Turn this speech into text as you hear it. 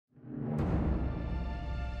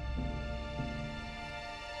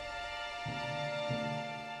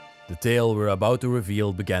tale we're about to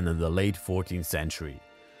reveal began in the late 14th century.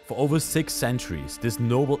 For over 6 centuries, this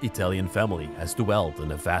noble Italian family has dwelt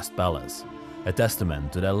in a vast palace, a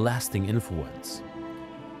testament to their lasting influence.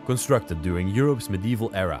 Constructed during Europe's medieval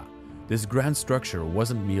era, this grand structure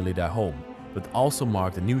wasn't merely their home, but also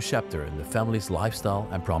marked a new chapter in the family's lifestyle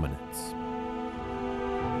and prominence.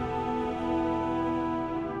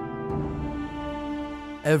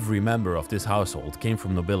 Every member of this household came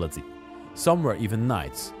from nobility. Some were even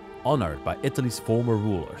knights, honored by Italy's former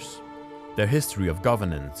rulers. Their history of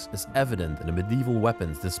governance is evident in the medieval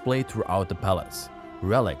weapons displayed throughout the palace,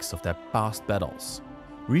 relics of their past battles.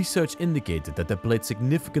 Research indicated that they played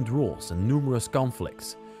significant roles in numerous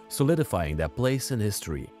conflicts, solidifying their place in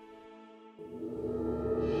history.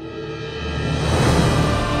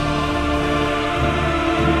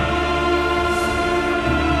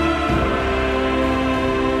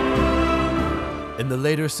 In the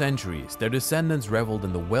later centuries, their descendants reveled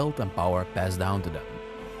in the wealth and power passed down to them.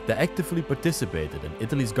 They actively participated in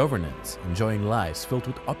Italy's governance, enjoying lives filled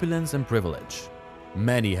with opulence and privilege.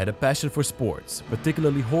 Many had a passion for sports,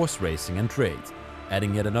 particularly horse racing and trade,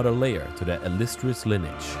 adding yet another layer to their illustrious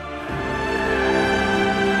lineage.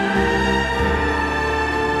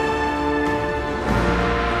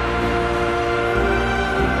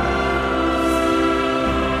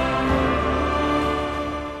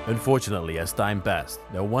 Unfortunately, as time passed,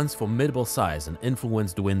 their once formidable size and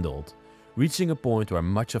influence dwindled, reaching a point where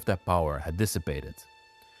much of their power had dissipated.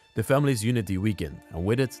 The family's unity weakened, and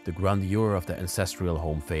with it, the grandeur of their ancestral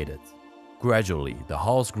home faded. Gradually, the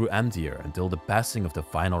halls grew emptier until the passing of the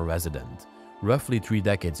final resident, roughly 3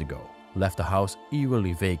 decades ago, left the house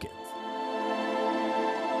eerily vacant.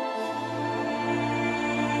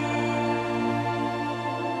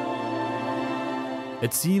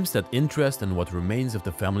 It seems that interest in what remains of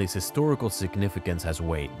the family's historical significance has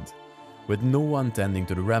waned, with no one tending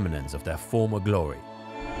to the remnants of their former glory.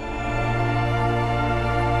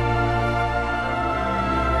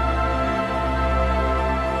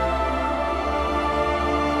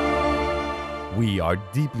 We are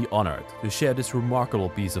deeply honored to share this remarkable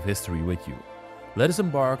piece of history with you. Let us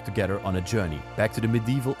embark together on a journey back to the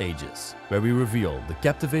medieval ages, where we reveal the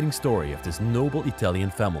captivating story of this noble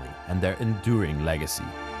Italian family and their enduring legacy.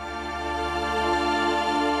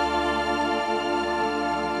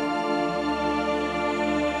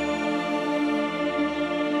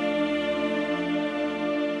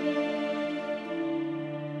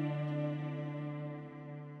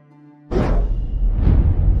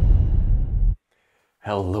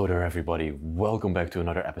 Hello there everybody, welcome back to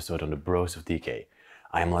another episode on the Bros of Decay.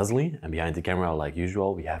 I am Leslie, and behind the camera, like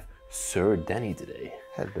usual, we have Sir Danny today.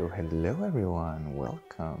 Hello everyone,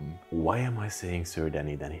 welcome. Why am I saying Sir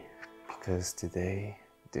Danny? Because today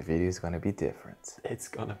the video is gonna be different. It's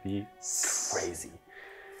gonna be crazy.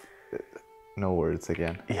 No words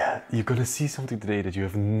again. Yeah, you're gonna see something today that you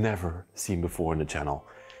have never seen before on the channel.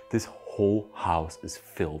 This whole house is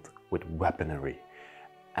filled with weaponry.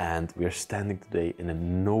 And we are standing today in a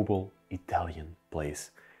noble Italian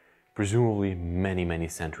place, presumably many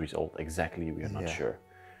centuries old. Exactly, we are not sure.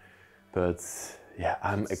 But yeah,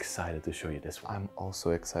 I'm excited to show you this one. I'm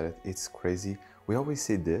also excited. It's crazy. We always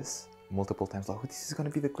see this multiple times, like, oh, this is gonna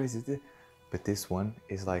be the craziest. But this one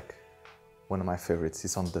is like one of my favorites.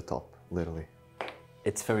 It's on the top, literally.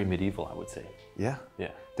 It's very medieval, I would say. Yeah.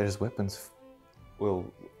 Yeah. There's weapons. We'll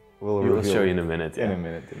show you in a minute. In a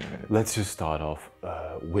minute. Let's just start off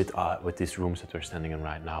with these rooms that we're standing in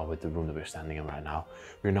right now, with the room that we're standing in right now.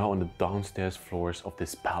 We're now on the downstairs floors of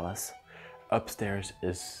this palace. Upstairs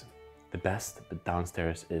is the best, but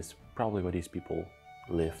downstairs is probably where these people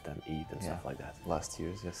lived and eat and stuff like that. Last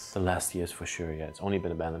years, yes. The last years for sure, yeah. It's only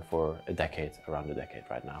been abandoned for a decade, around a decade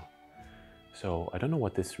right now. So I don't know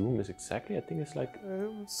what this room is exactly. I think it's like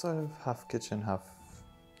sort of half kitchen, half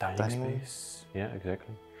dining space. Yeah,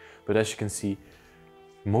 exactly. But as you can see,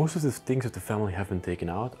 most of the things of the family have been taken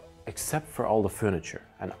out, except for all the furniture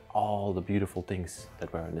and all the beautiful things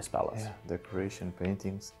that were in this palace. Yeah, decoration,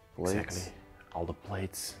 paintings, plates. Exactly. All the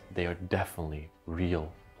plates, they are definitely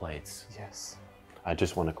real plates. Yes. I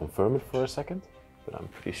just want to confirm it for a second, but I'm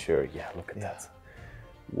pretty sure, yeah, look at that.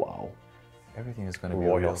 Wow. Everything is going to be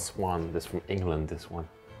Royal real. Swan, this from England, this one.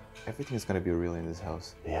 Everything is going to be real in this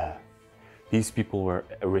house. Yeah. These people were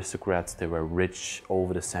aristocrats, they were rich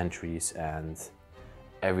over the centuries, and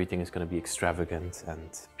everything is going to be extravagant and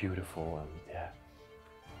beautiful, and yeah.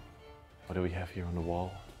 What do we have here on the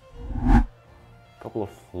wall? A couple of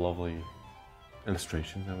lovely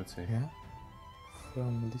illustrations, I would say. Yeah.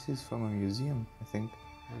 This is from a museum, I think.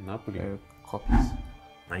 Napoli. Copies.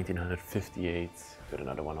 1958. Got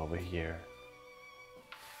another one over here.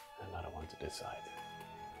 Another one to this side.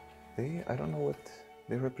 I don't know what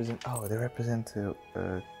they represent. Oh, they represent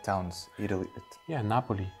towns, Italy. Yeah,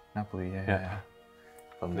 Napoli. Napoli, yeah. Yeah.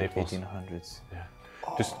 From the Naples. 1800s. Yeah.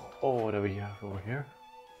 Just, what do we have over here?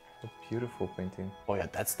 A beautiful painting. Oh yeah,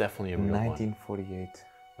 that's definitely a real 1948. one.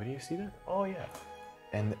 Where do you see that? Oh yeah.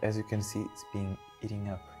 And as you can see, it's being eaten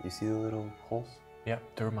up. You see the little holes? Yeah,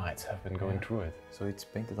 termites have been going through it. So it's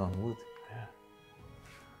painted on wood. Yeah.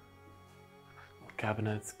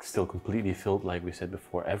 Cabinet still completely filled, like we said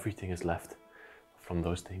before. Everything is left from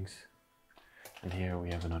those things. And here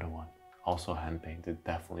we have another one. Also hand painted,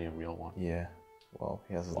 definitely a real one. Yeah. Well,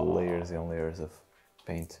 he has layers and layers of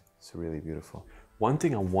paint. It's really beautiful. One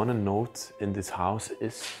thing I want to note in this house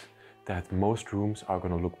is that most rooms are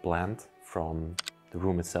going to look bland from the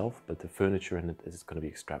room itself, but the furniture in it is going to be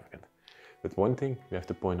extravagant. But one thing we have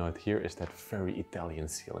to point out here is that very Italian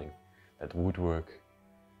ceiling. That woodwork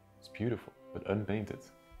is beautiful, but unpainted.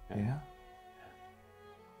 Yeah.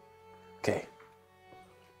 Okay.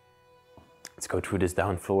 Let's go through this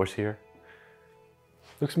down floors here.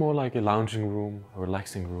 Looks more like a lounging room, a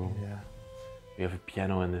relaxing room. Yeah. We have a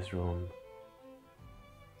piano in this room.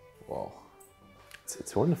 Wow.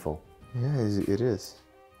 It's wonderful. Yeah, it is.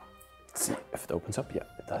 Let's see if it opens up. Yeah,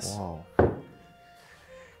 it does. Wow.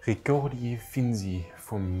 Ricordi Finzi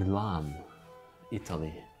from Milan,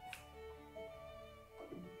 Italy.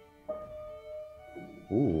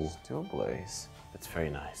 Ooh, Still blaze. that's very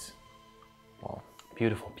nice. Wow.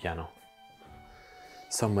 Beautiful piano.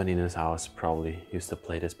 Somebody in this house probably used to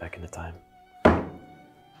play this back in the time.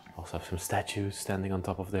 Also have some statues standing on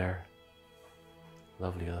top of there.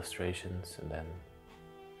 Lovely illustrations, and then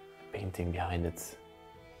painting behind it.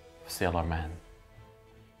 Sailor Man.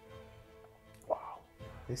 Wow.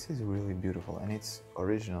 This is really beautiful, and it's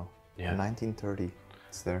original. Yeah. 1930.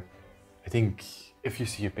 It's there. I think if you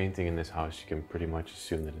see a painting in this house, you can pretty much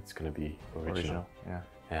assume that it's going to be original. Yeah.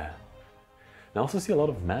 Yeah. And I also see a lot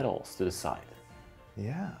of medals to the side.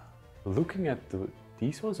 Yeah. Looking at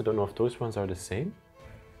these ones, I don't know if those ones are the same.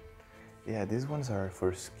 Yeah, these ones are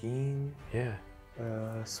for skiing, Yeah.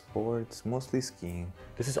 sports, mostly skiing.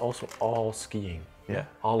 This is also all skiing. Yeah.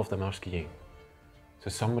 All of them are skiing.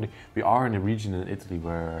 So we are in a region in Italy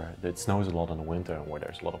where it snows a lot in the winter and where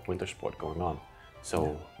there's a lot of winter sport going on. So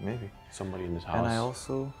Yeah, maybe. somebody in this house. And I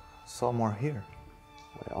also saw more here.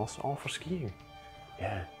 They're also all for skiing.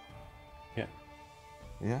 Yeah. Yeah.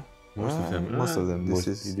 Yeah. Most of them. Most of them. This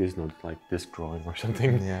is not like disc drawing or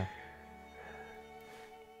something. Yeah.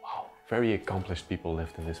 Wow. Very accomplished people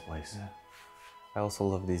lived in this place. Yeah. I also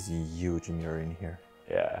love this huge mirror in here.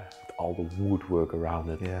 Yeah. With all the woodwork around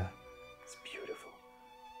it. Yeah. It's beautiful.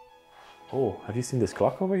 Oh, have you seen this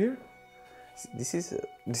clock over here? This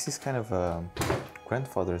is kind of a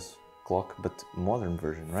grandfather's clock, but modern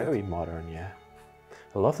version, right? Very modern, yeah.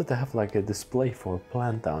 I love that they have like a display for a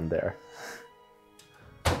plant down there.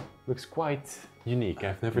 Looks quite unique.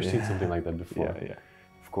 I've never seen something like that before. Yeah, yeah.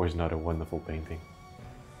 Of course, another wonderful painting.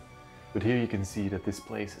 But here you can see that this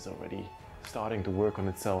place is already starting to work on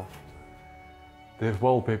itself. The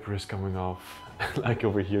wallpaper is coming off. Like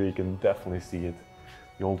over here, you can definitely see it.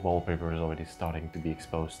 The old wallpaper is already starting to be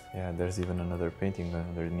exposed. Yeah, there's even another painting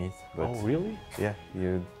underneath. But Oh, really? yeah,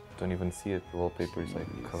 you don't even see it. The wallpaper is like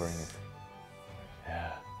covering it.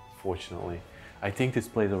 Yeah, fortunately. I think this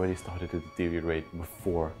place already started to deteriorate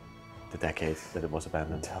before the decade that it was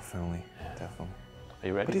abandoned. Definitely, Yeah. definitely. Are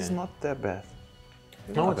you ready? But it's then? not that bad.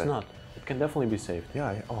 No, it's bad. not. It can definitely be saved.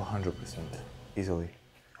 Yeah, oh, 100%. Easily.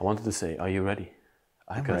 I wanted to say, are you ready?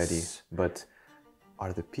 I'm Because- ready, but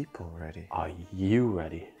are the people ready? Are you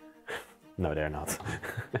ready? No, they're not.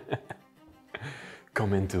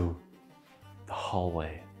 Come into the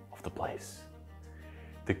hallway of the place.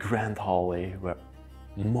 The grand hallway where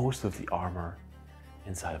most of the armor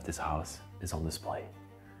inside of this house is on display.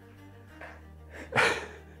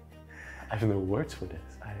 I have no words for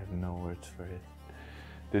this. I have no words for it.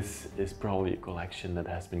 This is probably a collection that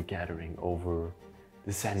has been gathering over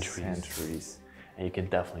the centuries. Centuries. And you can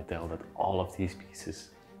definitely tell that all of these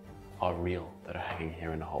pieces are real that are hanging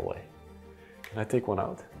here in the hallway. Can I take one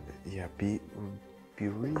out? Yeah, be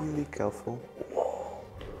really careful.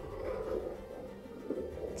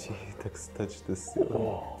 Gee, touch the ceiling.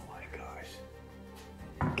 Oh my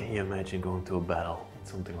gosh. Can you imagine going to a battle with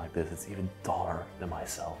something like this? It's even taller than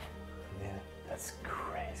myself. Yeah. That's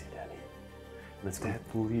crazy, Danny. And it's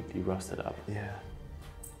completely rusted up. Yeah.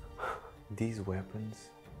 These weapons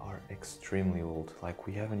are extremely old. Like,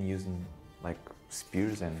 we haven't used like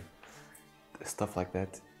spears and stuff like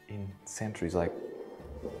that in centuries. Like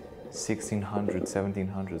 1600s,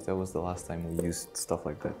 1700s. That was the last time we used stuff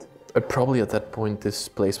like that. Probably at that point, this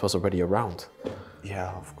place was already around. Yeah,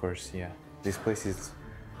 of course. Yeah. This place is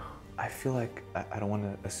I feel like, I don't want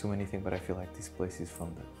to assume anything, but I feel like this place is from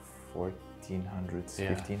the 1400s,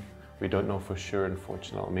 Yeah. 15. We don't know for sure,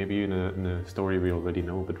 unfortunately. Maybe in a story we already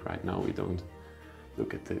know, but right now we don't.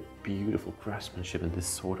 Look at the beautiful craftsmanship in this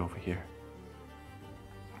sword over here.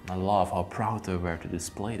 I love how proud they were to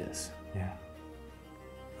display this. Yeah.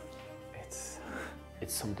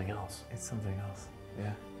 It's something else. It's something else.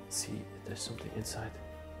 Yeah. See, there's something inside.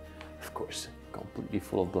 Of course, completely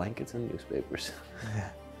full of blankets and newspapers. Yeah.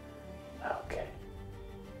 Okay.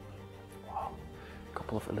 Wow. A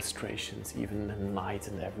couple of illustrations, even the night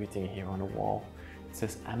and everything here on the wall. It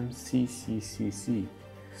says MCCCC.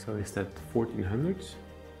 So is that 1400s?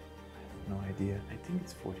 No idea. I think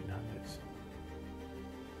it's 1400s.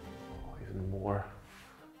 Oh, even more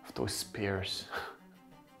of those spears.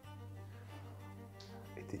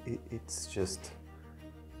 It's just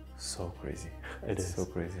so crazy. It's so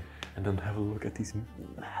crazy. And then have a look at these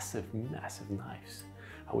massive, massive knives.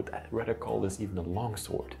 I would rather call this even a long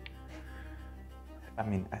sword. I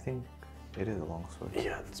mean, I think it is a long sword.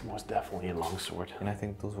 Yeah, it's most definitely a long sword. And I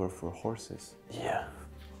think those were for horses. Yeah.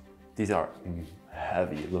 These are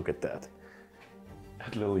heavy, look at that.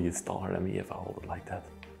 That literally is taller than me if I hold it like that.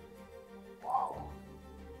 Wow.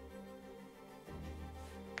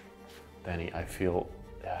 Danny, I feel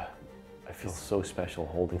so special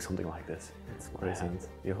holding something like this. It's crazy.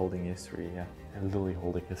 You're holding history, yeah. And literally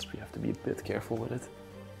holding history, you have to be a bit careful with it.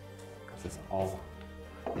 Because it's all,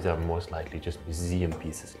 these are most likely just museum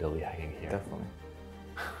pieces literally hanging here. Definitely.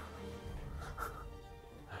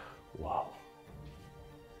 Wow.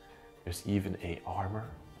 There's even an armor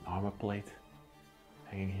plate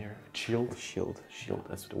hanging here. A shield. Shield,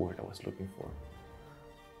 that's the word I was looking for.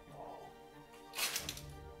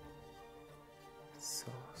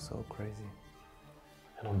 So crazy.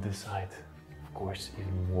 And on this side, of course,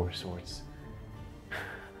 even more swords.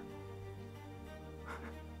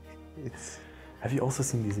 Have you also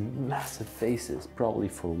seen these massive vases, probably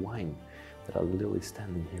for wine, that are literally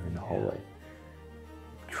standing here in the hallway?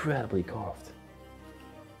 Incredibly carved.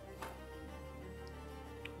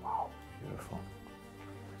 Wow, beautiful.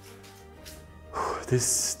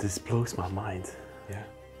 This blows my mind. Yeah.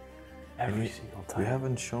 Every single time. We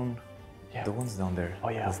haven't shown the ones down there. Oh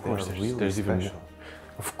yeah, of course. Really there's special. even more.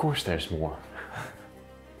 Of course, there's more.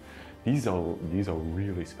 These are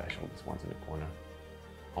really special. These ones in the corner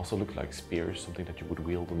also look like spears, something that you would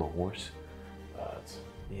wield on a horse. But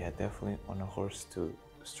yeah, definitely on a horse to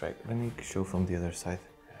strike. Let me show from the other side,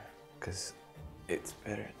 because it's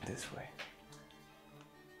better this way.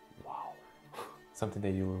 Wow. Something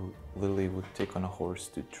that you literally would take on a horse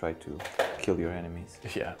to try to kill your enemies.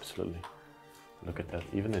 Yeah, absolutely. Look at that.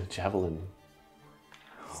 Even the javelin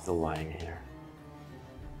is still lying here.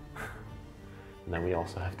 And then we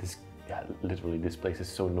also have this, literally this place is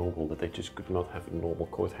so noble that they just could not have a normal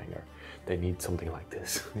coat hanger. They need something like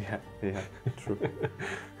this. Yeah, true.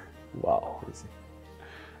 Wow. Crazy.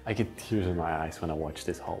 I get tears in my eyes when I watch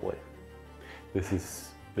this hallway. This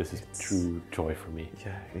is true joy for me.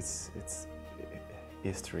 Yeah, it's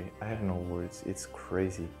history. I have no words. It's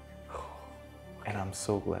crazy. And I'm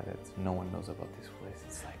so glad that no one knows about this place.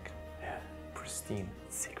 It's like pristine.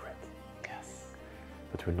 Secret. Yes.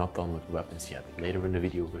 But we're not done with weapons yet. Later in the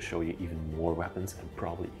video we'll show you even more weapons and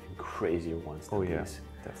probably even crazier ones than these.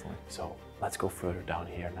 Definitely. So let's go further down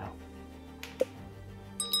here now.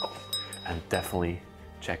 And definitely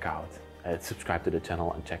check out, subscribe to the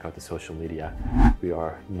channel and check out the social media. We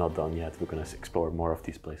are not done yet. We're gonna explore more of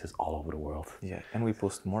these places all over the world. Yeah, and we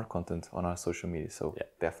post more content on our social media, so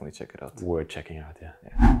definitely check it out. Worth checking out, yeah.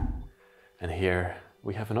 And here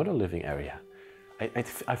we have another living area.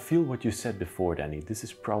 I feel what you said before, Danny. This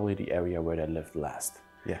is probably the area where they lived last.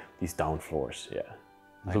 Yeah. These down floors,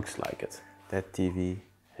 looks like it. That TV,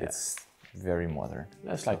 it's very modern.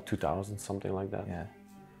 That's like 2000, something like that. Yeah.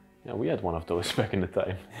 Yeah, we had one of those back in the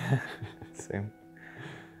time. Same.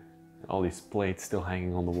 All these plates still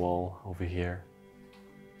hanging on the wall over here.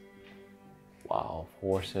 Wow,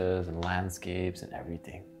 horses and landscapes and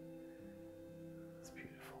everything. It's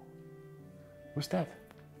beautiful. Who's that?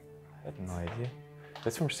 I had no idea.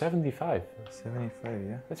 That's from 75. 75,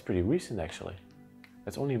 yeah. That's pretty recent actually.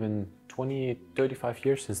 It's only been 35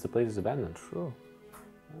 years since the place is abandoned. True.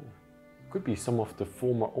 Could be some of the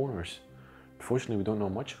former owners. Unfortunately, we don't know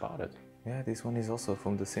much about it. Yeah, this one is also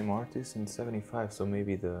from the same artist in 75, so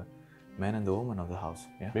maybe the man and the woman of the house.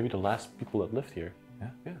 Yeah. Maybe the last people that lived here.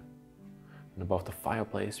 Yeah. And above the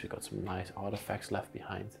fireplace, we got some nice artifacts left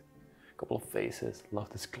behind. A couple of vases. Love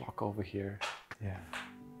this clock over here. Yeah.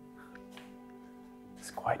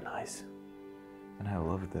 It's quite nice. And I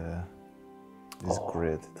love this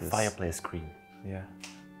grid. The fireplace screen. Yeah.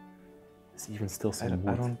 There's even still I some don't,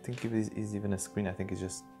 wood. I don't think it is even a screen. I think it's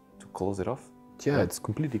just to close it off. Yeah, it's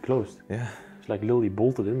completely closed. Yeah. It's like literally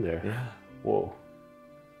bolted in there. Yeah. Whoa.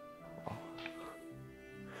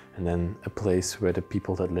 And then a place where the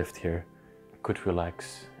people that lived here could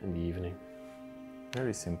relax in the evening.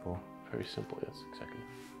 Very simple. Very simple, yes, exactly.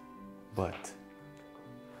 But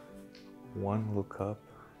one look up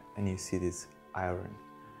and you see this iron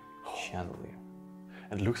chandelier.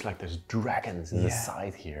 And it looks like there's dragons in the Yeah.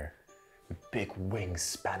 side here, with big wings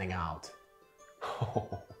spanning out.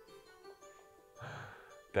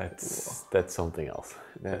 That's something else.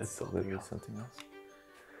 That's something else. something else.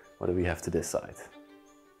 What do we have to this side?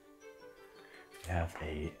 We have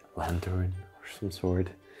a lantern or some sort,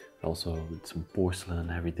 also with some porcelain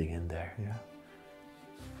and everything in there. Yeah.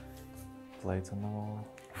 Plates on the wall.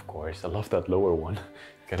 Of course, I love that lower one.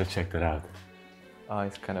 Gotta check that out. Oh,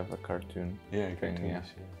 it's kind of a cartoon. Yeah, thing, yeah.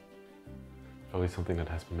 Probably something that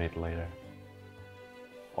has been made later.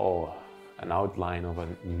 Oh, an outline of a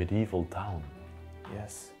medieval town.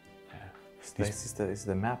 Yes. Yeah. This is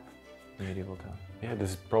the map, of medieval town. Yeah,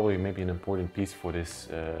 this is probably maybe an important piece for this,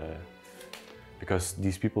 because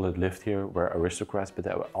these people that lived here were aristocrats, but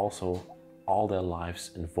they were also all their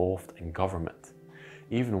lives involved in government.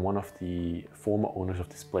 Even one of the former owners of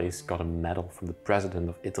this place got a medal from the president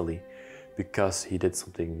of Italy because he did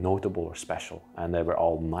something notable or special. And they were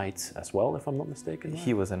all knights as well, if I'm not mistaken.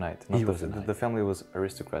 He was a knight. He was a knight. The family was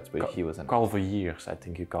aristocrats, but he was a knight. Cavaliers, I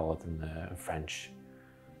think you call it in French.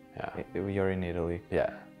 Yeah. We are in Italy. Yeah,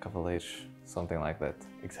 Cavaliers, something like that.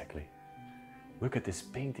 exactly. Look at this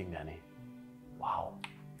painting, Danny. Wow.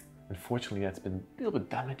 Unfortunately, that's been a little bit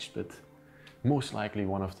damaged, but most likely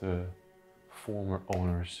one of the former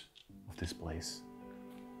owners of this place.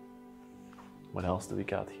 What else do we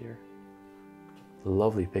got here?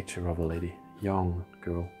 Lovely picture of a lady, young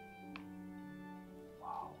girl.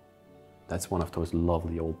 Wow. That's one of those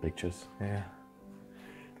lovely old pictures. Yeah.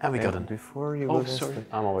 And we got an... Before you Oh, go sorry. this,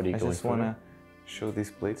 I'm already I going just for wanna show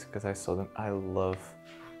these plates because I saw them. I love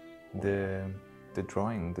the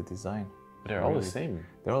drawing, the design. They're all the Really. same.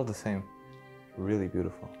 They're all the same. Really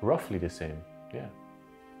beautiful. Roughly the same, yeah.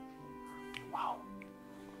 Wow.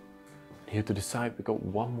 Here to the side, we got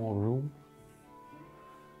one more room.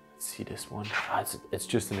 Let's see this one. It's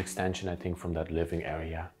just an extension, I think, from that living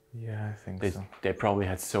area. Yeah, I think They, so. they probably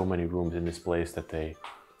had so many rooms in this place that they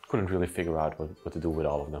couldn't really figure out what to do with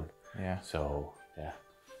all of them. Yeah. So, yeah,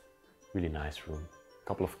 really nice room. A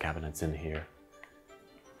couple of cabinets in here.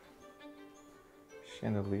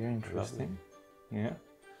 Chandelier, interesting. Yeah.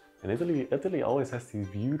 And Italy always has these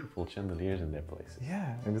beautiful chandeliers in their places.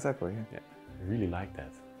 Yeah, exactly. Yeah. Yeah, I really like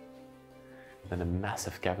that. Then a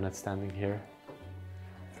massive cabinet standing here.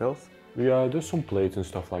 Filth? Yeah, there's some plates and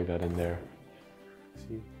stuff like that in there.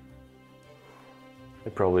 See? They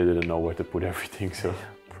probably didn't know where to put everything, so...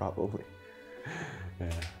 Probably. Yeah.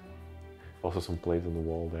 Also some plates on the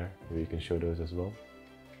wall there, maybe you can show those as well.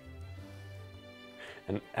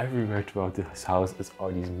 And everywhere throughout this house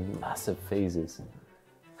are these massive vases.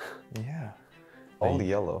 Yeah. All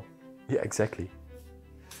yellow. Yeah, exactly.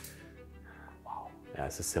 Wow. Yeah,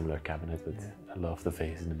 it's a similar cabinet, but I love the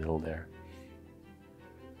vase in the middle there.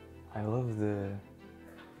 I love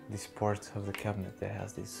these parts of the cabinet that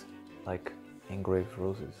has these like engraved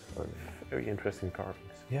roses. Or Very interesting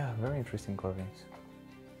carvings. yeah, very interesting carvings.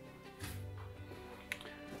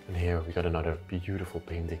 And here we got another beautiful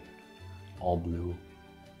painting, all blue.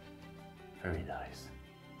 Very nice.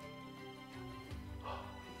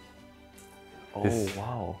 Oh This-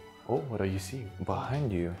 wow! Oh, what are you seeing?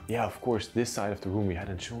 Behind you, Yeah, of course, this side of the room we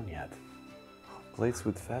hadn't shown yet. plates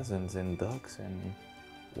with pheasants and ducks and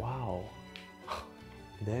wow,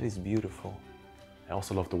 that is beautiful. I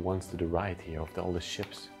also love the ones to the right here of all the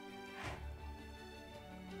ships.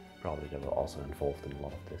 Probably they were also involved in a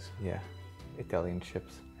lot of this. Yeah, Italian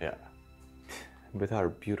ships, Yeah, but are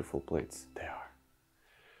beautiful plates. they are.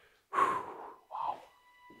 Wow.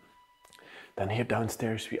 Then here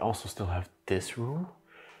downstairs we also still have this room.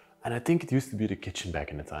 And I think it used to be the kitchen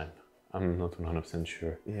back in the time. I'm not 100%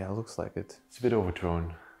 sure. Yeah, looks like it. It's a bit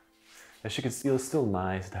overthrown. As you can see, it's still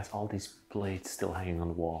nice. It has all these plates still hanging on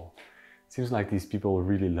the wall. It seems like these people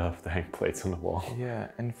really love to hang plates on the wall. Yeah,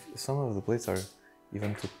 and some of the plates are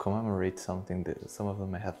even to commemorate something. That some of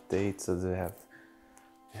them have dates, others have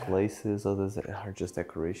places, others are just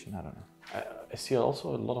decoration. I don't know. I see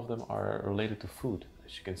also a lot of them are related to food,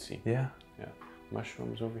 as you can see. Yeah. Yeah,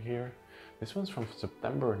 mushrooms over here. This one's from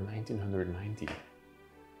September 1990.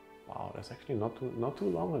 Wow, that's actually not too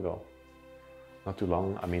long ago. Not too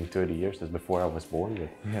long, I mean 30 years, that's before I was born, but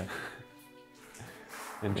Yeah.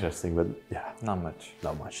 interesting, but yeah, Not much.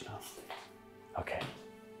 not much now. Okay.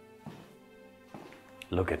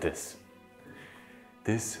 Look at this.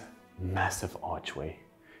 This massive archway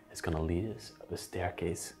is gonna lead us up a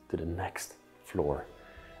staircase to the next floor.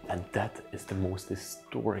 And that is the most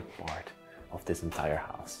historic part of this entire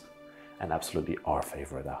house. And absolutely our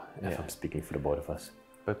favorite, if I'm speaking for the both of us.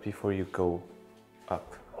 But before you go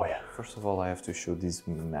up, oh yeah, first of all I have to show this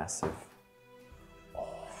massive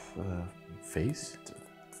face?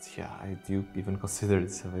 Yeah, do you even consider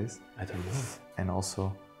this a vase? I don't know. And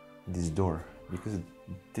also this door, because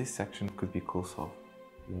this section could be closed off.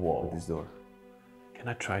 Whoa. With this door. Can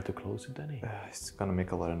I try to close it, Danny? It's gonna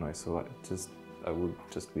make a lot of noise, so I will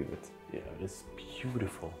just leave it. Yeah, it's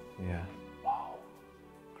beautiful. Yeah. Wow.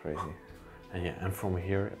 Crazy. And yeah, and from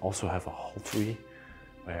here also have a hall tree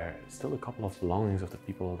where still a couple of belongings of the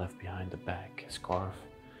people left behind, the bag, scarf,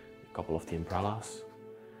 a couple of the umbrellas.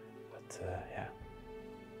 But yeah,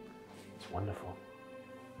 it's wonderful.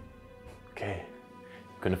 Okay,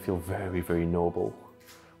 you're gonna feel very, very noble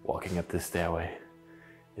walking up this stairway.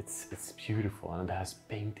 It's beautiful, and it has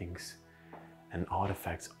paintings and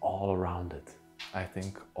artifacts all around it. I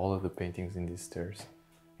think all of the paintings in this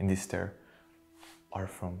stair are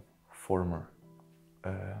from former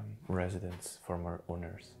residents, former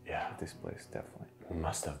owners of this place, definitely.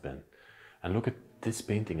 Must have been. And look at this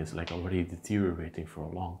painting, it's like already deteriorating for a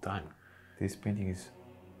long time. This painting is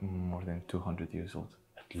more than 200 years old.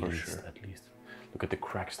 At least. Look at the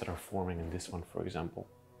cracks that are forming in this one, for example.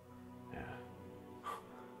 Yeah.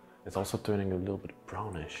 It's also turning a little bit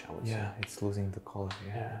brownish, I would say. Yeah, it's losing the color.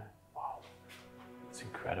 Yeah. Wow. It's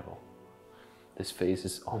incredible. This vase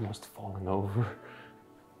is almost falling over.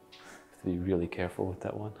 Have to be really careful with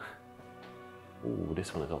that one. Ooh,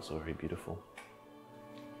 this one is also very beautiful.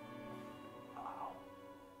 Wow.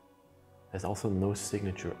 There's also no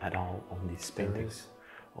signature at all on these paintings.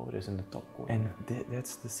 Oh, it is in the top corner. And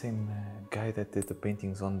that's the same guy that did the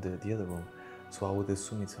paintings on the other room. So I would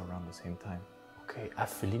assume it's around the same time. Okay,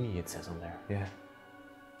 Fellini it says on there. Yeah.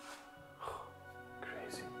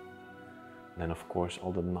 Crazy. And then of course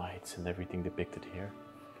all the knights and everything depicted here.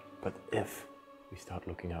 But if we start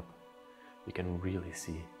looking up, we can really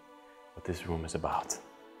see what this room is about.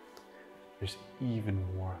 There's even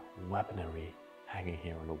more weaponry hanging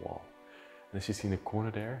here on the wall. And as you see in the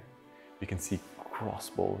corner there, you can see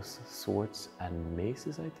crossbows, swords, and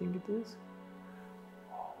maces, I think it is.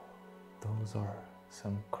 Those are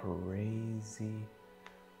some crazy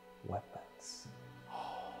weapons.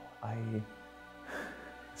 I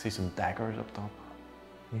see some daggers up top.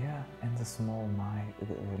 Yeah, and the small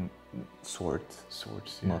swords.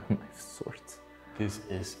 Swords, yeah. Not knife, swords. This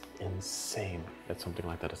is insane that something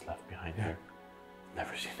like that is left behind here.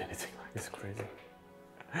 Never seen anything like this. It's crazy.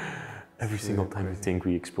 Every single time we think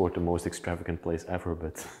we explored the most extravagant place ever,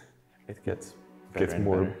 but it gets better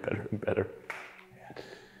and better. Yeah.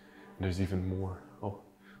 There's even more. Oh,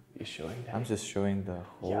 you're showing that? I'm just showing the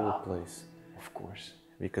whole place. Of course.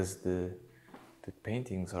 Because the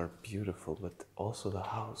paintings are beautiful, but also the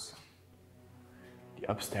house. The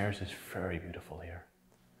upstairs is very beautiful here.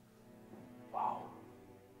 Wow.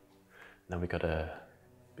 Now we got a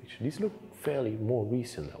picture. These look fairly more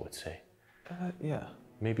recent, I would say. Yeah.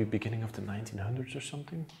 Maybe beginning of the 1900s or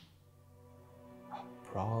something?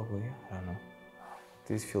 Probably, I don't know.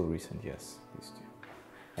 These feel recent, yes, these do.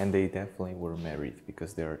 And they definitely were married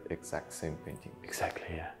because they're exact same painting.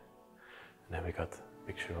 Exactly, yeah. And then we got a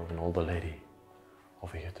picture of an older lady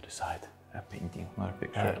over here to the side. A painting, not a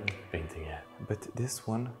picture. Painting, yeah. But this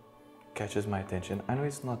one catches my attention. I know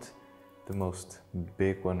it's not the most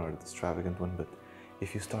big one or the extravagant one, but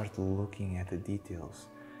if you start looking at the details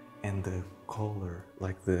and the color,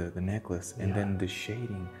 like the necklace, and then the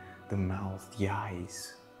shading, the mouth, the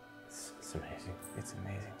eyes. It's amazing. It's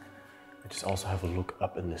amazing. I just also have a look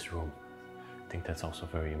up in this room. I think that's also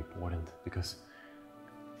very important because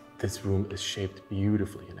this room is shaped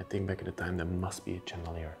beautifully, and I think back at the time there must be a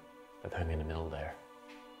chandelier that hung in the middle there.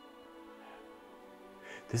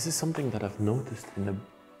 This is something that I've noticed in the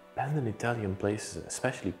abandoned Italian places,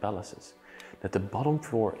 especially palaces, that the bottom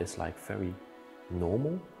floor is like very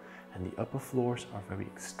normal and the upper floors are very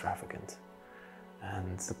extravagant.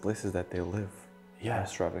 And the places that they live are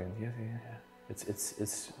extravagant. Yeah.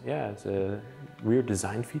 It's a weird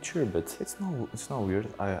design feature, but it's not weird.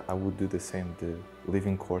 I would do the same. The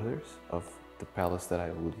living quarters of the palace that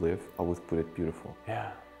I would live, I would put it beautiful.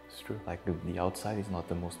 Yeah, it's true. Like the outside is not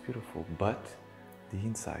the most beautiful, but the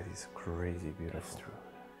inside is crazy beautiful. That's true.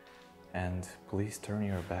 And please turn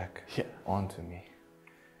your back onto me,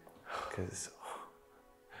 because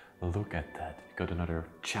look at that. You got another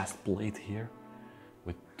chest plate here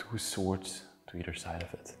with two swords to either side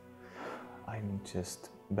of it. I'm just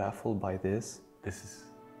baffled by this. This is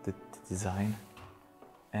the design.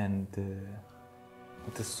 And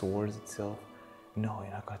the swords itself. No,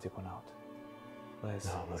 you're not gonna take one out. Let's,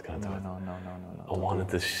 No, I'm not gonna do it. No. I wanted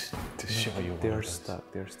to show you. They're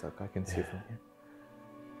stuck. They're stuck. I can see from here.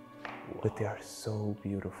 Wow. But they are so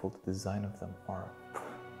beautiful. The design of them are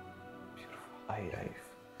beautiful.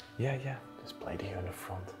 Yeah. Displayed here in the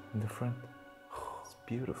front. In the front. It's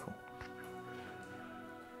beautiful.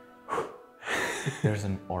 There's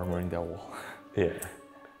an armor in that wall. Yeah.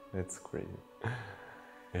 That's crazy.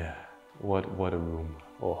 Yeah. What a room.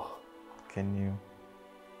 Oh.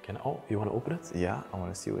 Oh, you want to open it? Yeah, I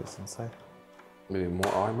want to see what's inside. Maybe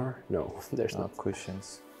more armor? No, there's not.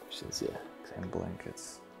 Cushions. Cushions, yeah. And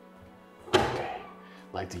blankets. Okay.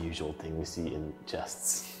 Like the usual thing we see in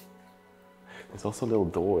chests. There's also a little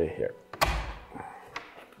doorway here.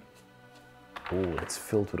 Oh, it's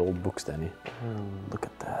filled with old books, Danny. Look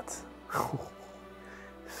at that.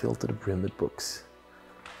 Filled to the brim with books.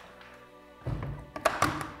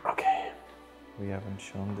 Okay. We haven't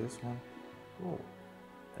shown this one. Oh,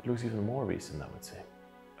 that looks even more recent, I would say.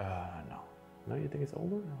 No. No, you think it's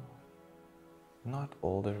older? No. Not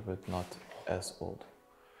older, but not as old.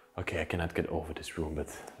 Okay, I cannot get over this room, but...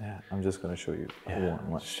 Yeah, I'm just gonna show you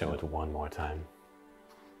one. Show it one more time.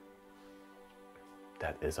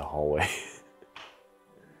 That is a hallway.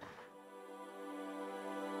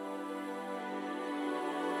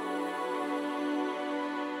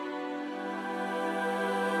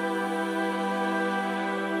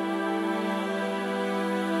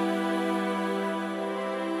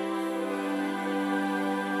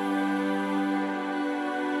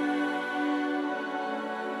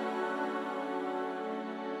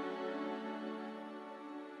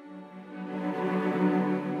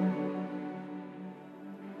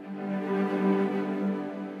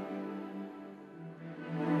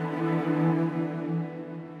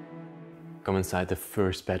 Come inside the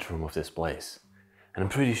first bedroom of this place. And I'm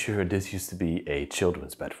pretty sure this used to be a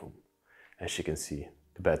children's bedroom. As you can see,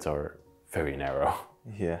 the beds are very narrow.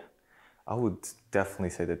 Yeah, I would definitely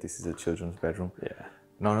say that this is a children's bedroom. Yeah.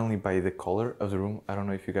 Not only by the color of the room, I don't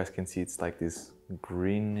know if you guys can see, it's like this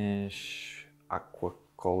greenish aqua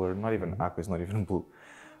color, not even aqua, it's not even blue.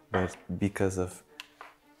 But because of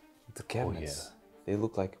the cabinets, they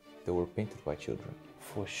look like they were painted by children.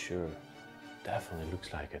 For sure, definitely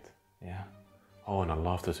looks like it. Yeah. Oh, and I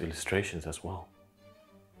love those illustrations as well.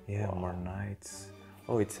 Yeah, more knights.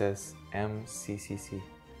 Oh, it says MCCC.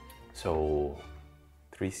 So,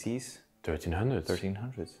 3 C's? 1300s.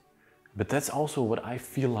 1300s. But that's also what I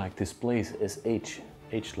feel like this place is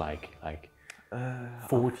age-like, like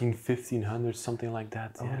 14, 1500s, something like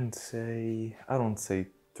that. I don't say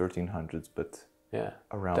 1300s, but yeah,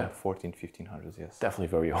 around 14, 1500s, yes. Definitely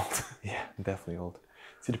very old. Yeah, definitely old.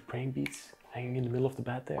 See the praying beads hanging in the middle of the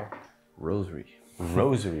bed there? Rosary.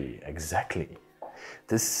 Rosary, exactly.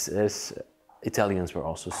 This is, Italians were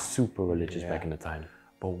also super religious back in the time.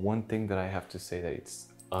 But one thing that I have to say that it's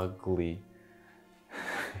ugly,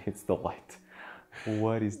 it's the light.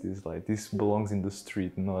 What is this light? This belongs in the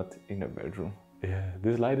street, not in a bedroom. Yeah,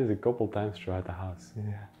 this light is a couple times throughout the house.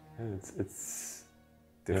 Yeah. It's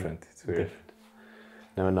different, it's weird. Different.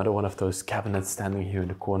 Now another one of those cabinets standing here in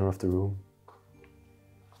the corner of the room.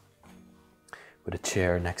 With a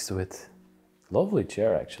chair next to it. Lovely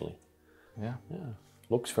chair, actually. Yeah. Yeah.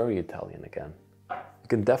 Looks very Italian again. You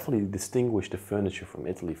can definitely distinguish the furniture from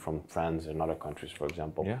Italy from France and other countries, for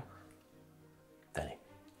example. Yeah. Danny,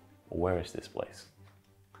 where is this place?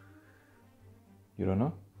 You don't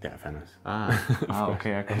know? Yeah, Venice.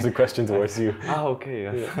 Okay. It's a question towards you. Okay.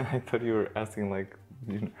 I thought you were asking like,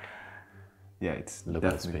 you know. Yeah, it's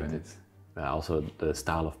definitely painted. Also, the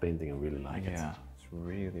style of painting, I really like it. Yeah, it's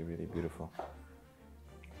really, really beautiful.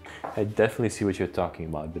 I definitely see what you're talking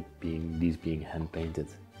about, but these being hand painted.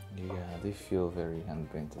 Yeah, they feel very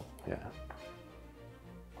hand painted. Yeah.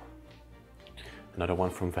 Another one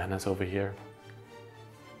from Venice over here.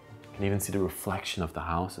 You can even see the reflection of the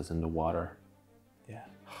houses in the water. Yeah,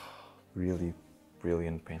 really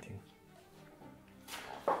brilliant painting.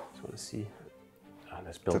 Just want to see.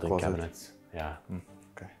 There's built-in cabinets. Yeah.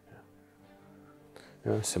 Okay.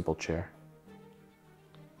 Yeah, simple chair.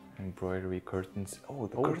 Embroidery curtains. Oh,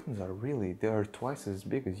 the curtains are they are twice as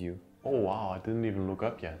big as you. Oh wow, I didn't even look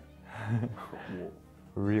up yet.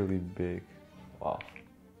 Really big. Wow.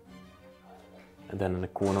 And then in the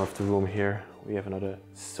corner of the room here, we have another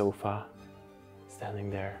sofa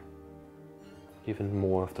standing there. Even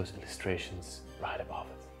more of those illustrations right above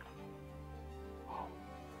it. Wow.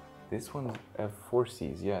 This one have 4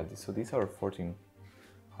 C's, yeah. So these are 1400s.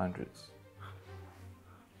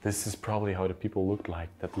 This is probably how the people looked like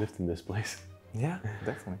that lived in this place. Yeah,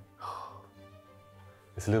 definitely.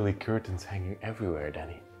 There's literally curtains hanging everywhere,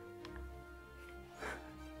 Danny.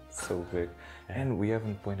 So big. Yeah. And we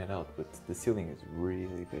haven't pointed out, but the ceiling is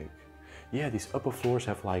really big. Yeah, these upper floors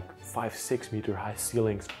have like 5-6 meter high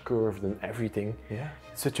ceilings, curved and everything. Yeah.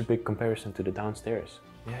 It's such a big comparison to the downstairs.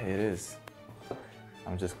 Yeah, it is.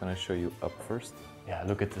 I'm just gonna show you up first. Yeah,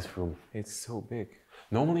 look at this room. It's so big.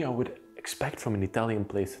 Normally I would expect from an Italian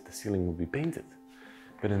place that the ceiling would be painted,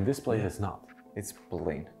 but in this place it's not. It's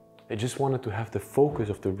plain. They just wanted to have the focus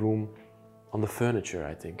of the room on the furniture,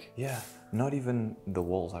 I think. Yeah, not even the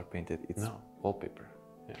walls are painted, it's No. wallpaper.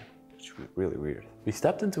 Yeah. It's really weird. We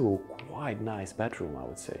stepped into a quite nice bedroom, I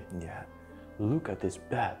would say. Yeah. Look at this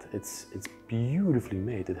bed. It's beautifully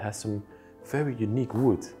made. It has some very unique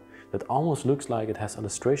wood that almost looks like it has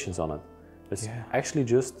illustrations on it. It's actually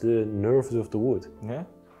just the nerves of the wood. Yeah,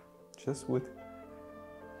 just wood.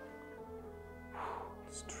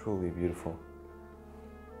 It's truly beautiful.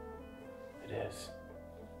 It is.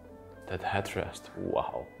 That headrest,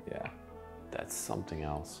 wow. Yeah. That's something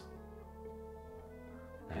else.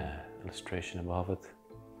 Illustration above it.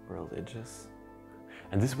 Religious.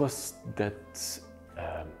 And this was that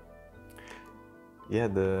Yeah,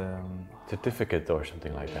 the certificate or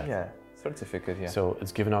something like that. yeah, certificate, yeah. So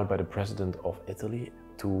it's given out by the president of Italy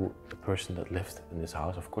to the person that lived in this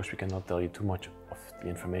house. Of course, we cannot tell you too much of the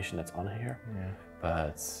information that's on here,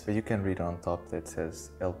 but you can read on top that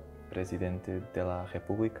says El Presidente della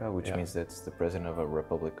Repubblica, which means that's the president of a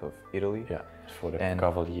Republic of Italy. yeah, for the And-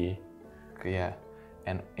 Cavalier. Yeah,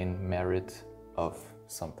 and in merit of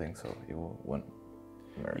something, so he won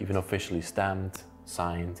merit. Even officially stamped,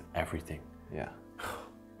 signed, everything. Yeah.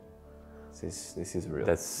 This is real.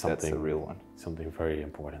 That's something. That's a real one. Something very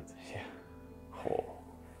important. Yeah. Oh,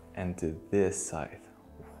 And to this side,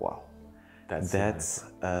 wow, that's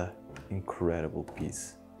a incredible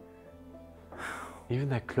piece. even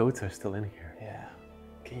their clothes are still in here. Yeah.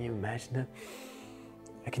 Can you imagine it?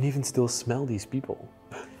 I can even still smell these people.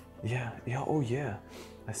 Yeah. Yeah. Oh yeah.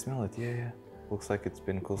 I smell it. Yeah. Yeah. Looks like it's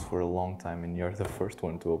been closed for a long time, and you're the first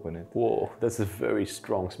one to open it. Whoa, that's a very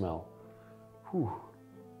strong smell. Whew.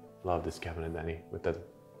 Love this cabinet, Danny, with that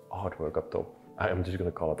artwork up top. I'm just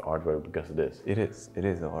gonna call it artwork because it is. It is. It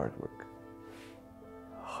is a artwork.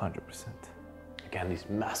 100%. Again, these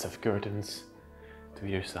massive curtains to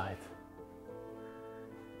either side.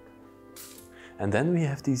 And then we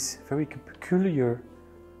have these very peculiar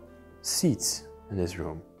seats in this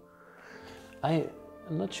room. I'm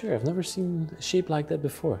not sure, I've never seen a shape like that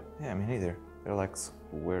before. Yeah, me neither. They're like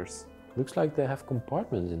squares. Looks like they have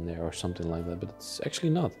compartments in there or something like that, but it's actually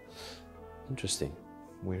not. Interesting.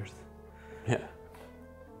 Weird. Yeah.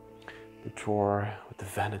 The drawer with the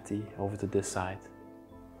vanity over to this side.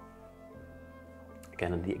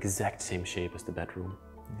 Again, in the exact same shape as the bedroom.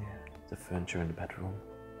 Yeah. The furniture in the bedroom.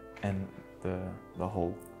 And the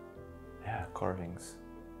whole Yeah. carvings.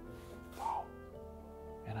 Wow.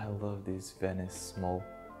 And I love these Venice small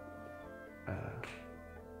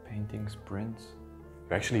paintings, prints.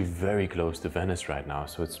 We're actually very close to Venice right now,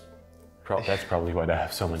 so it's that's probably why they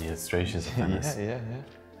have so many illustrations of Venice. Yeah.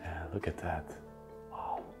 Yeah, look at that.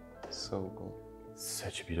 Wow. So cool.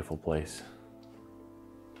 Such a beautiful place.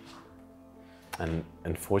 And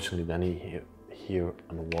unfortunately, then here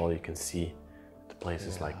on the wall you can see the place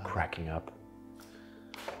is like cracking up.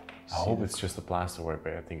 I hope it's just the plasterwork,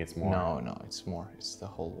 but I think it's more. No, it's more. It's the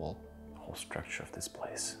whole wall. The whole structure of this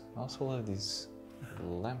place. I also love this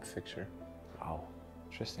lamp fixture. Wow.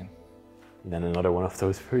 Interesting. And then another one of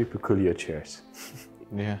those very peculiar chairs.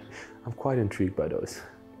 Yeah. I'm quite intrigued by those.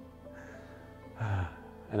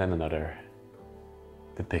 And then another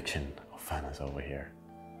depiction of Venice over here.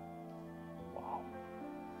 Wow.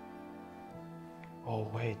 Oh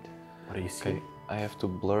wait. What do you see? Okay, I have to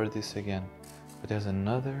blur this again. But there's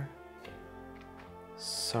another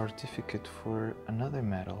certificate for another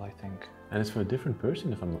medal, I think. And it's for a different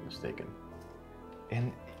person, if I'm not mistaken.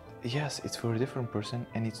 And yes, it's for a different person,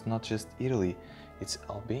 and it's not just Italy, it's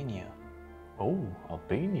Albania. Oh,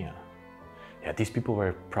 Albania. Yeah, these people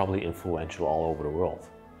were probably influential all over the world.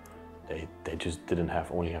 They just didn't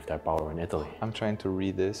only have their power in Italy. I'm trying to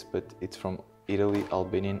read this, but it's from Italy,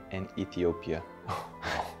 Albanian, and Ethiopia.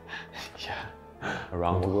 Yeah.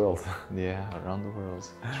 Around the world. Yeah, around the world.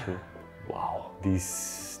 True. Wow.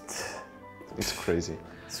 These... It's crazy.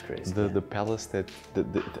 It's crazy. The palace that...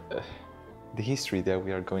 The history that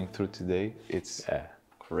we are going through today, it's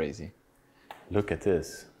crazy. Look at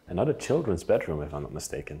this. Another children's bedroom, if I'm not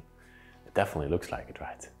mistaken. It definitely looks like it,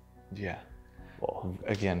 right? Yeah. Whoa.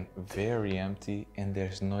 Again, very empty, and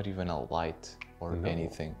there's not even a light or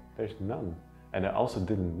anything. There's none. And there also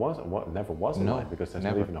never was a light, because there's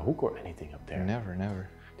not even a hook or anything up there. Never.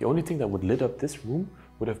 The only thing that would lit up this room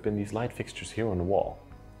would have been these light fixtures here on the wall.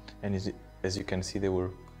 And as you can see, they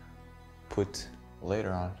were put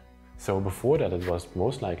later on. So before that, it was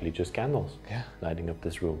most likely just candles. Yeah. Lighting up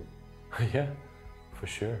this room. Yeah, for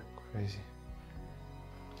sure. Crazy.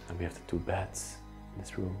 And we have the 2 beds in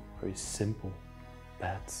this room. Very simple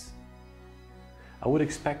beds. I would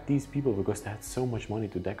expect these people, because they had so much money,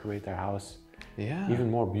 to decorate their house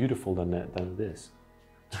even more beautiful than it is.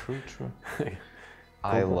 True, true.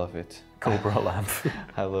 I love it. Cobra lamp.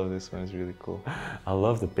 I love this one, it's really cool. I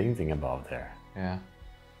love the painting above there. Yeah.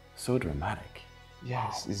 So dramatic.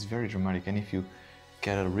 Yes, it's very dramatic. And if you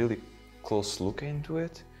get a really close look into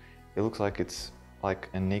it, it looks like it's like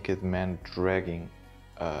a naked man dragging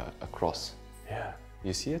a cross. Yeah.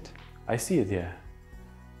 You see it? I see it, yeah.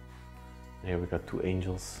 Here we got 2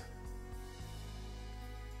 angels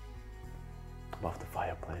above the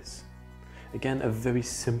fireplace. Again, a very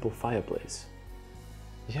simple fireplace.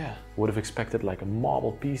 Yeah. Would have expected like a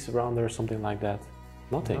marble piece around there or something like that.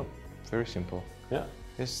 Nothing. No, very simple. Yeah.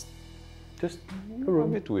 It's just a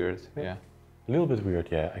bit weird. Yeah. A little bit weird,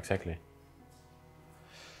 yeah, exactly.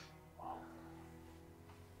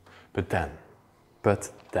 But then,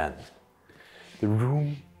 the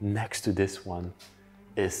room next to this one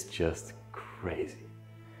is just crazy.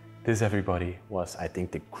 This, everybody, was, I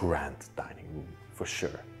think, the grand dining room, for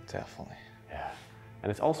sure. Definitely. Yeah.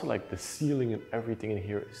 And it's also like the ceiling and everything in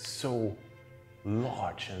here is so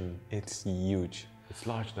large, and it's huge. It's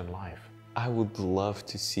larger than life. I would love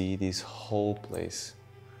to see this whole place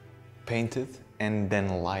painted and then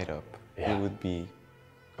light up. Yeah. It would be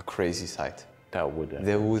a crazy sight. That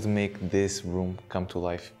would make this room come to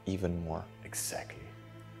life even more. Exactly.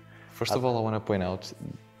 First of all, I want to point out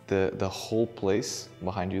the whole place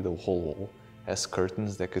behind you, the whole wall, has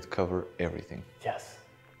curtains that could cover everything. Yes.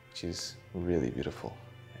 Which is really beautiful.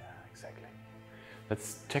 Yeah, exactly.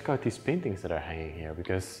 Let's check out these paintings that are hanging here,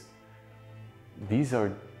 because these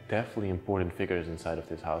are definitely important figures inside of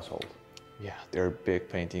this household. Yeah, they're big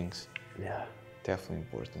paintings. Yeah. Definitely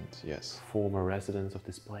important, yes. Former residents of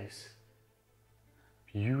this place.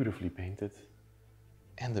 Beautifully painted.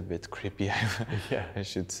 And a bit creepy, yeah, I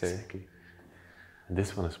should say. Exactly. And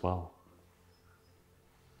this one as well.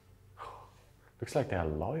 Looks like they are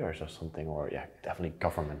lawyers or something, or yeah, definitely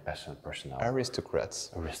government personnel.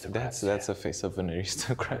 Aristocrats. Aristocrats. That's a face of an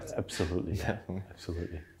aristocrat. Absolutely, yeah,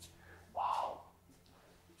 absolutely. Wow.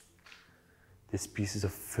 These pieces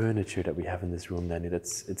of furniture that we have in this room, Danny,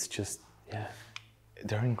 it's just, yeah.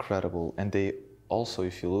 They're incredible, and they also,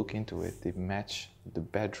 if you look into it, they match the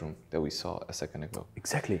bedroom that we saw a second ago.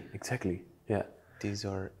 Exactly, exactly, yeah. These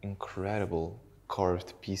are incredible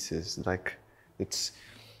carved pieces. Like, it's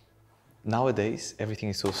nowadays everything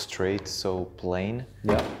is so straight, so plain.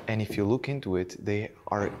 Yeah. And if you look into it, they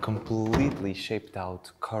are completely shaped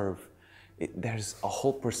out, curved. There's a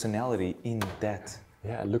whole personality in that.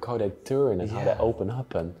 Yeah, look how they turn and how they open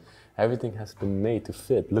up, and everything has been made to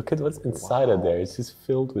fit. Look at what's inside of there. It's just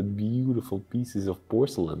filled with beautiful pieces of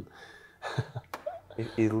porcelain.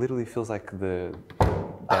 It literally feels like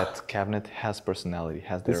that cabinet has personality,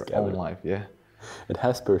 has their own life, yeah. It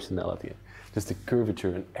has personality. Just the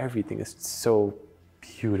curvature and everything is so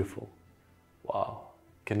beautiful. Wow.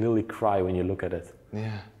 You can literally cry when you look at it.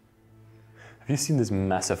 Yeah. Have you seen this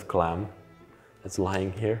massive clam that's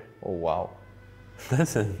lying here? Oh, wow.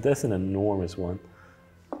 That's an enormous one.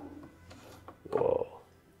 Whoa.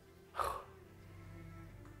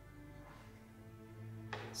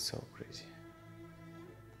 So crazy.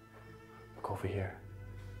 Look over here.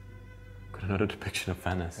 Got another depiction of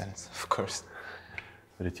Venice. Venice, of course.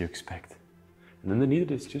 What did you expect? And underneath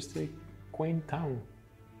it is just a quaint town.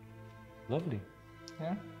 Lovely.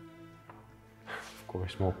 Yeah. Of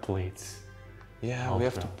course, more plates. Yeah, we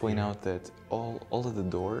have to point out that all of the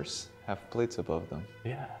doors have plates above them.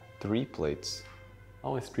 Yeah. 3 plates.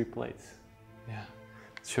 Always 3 plates. Yeah.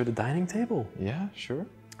 Show the dining table. Yeah, sure.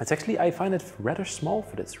 It's actually, I find it rather small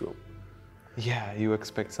for this room. Yeah, you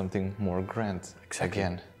expect something more grand. Exactly.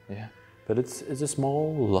 Again. Yeah. But it's a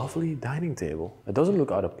small, lovely dining table. It doesn't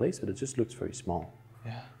look out of place, but it just looks very small.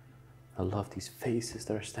 Yeah. I love these vases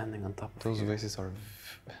that are standing on top of Those vases are,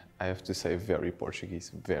 I have to say, very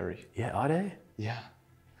Portuguese. Very. Yeah, are they? Yeah.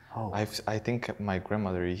 Oh. I think my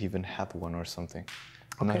grandmother even had one or something.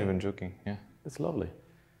 I'm not even joking. Yeah. That's lovely.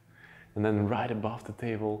 And then right above the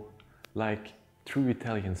table, like true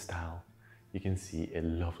Italian style, you can see a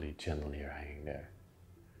lovely chandelier hanging there.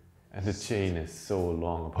 And the chain is so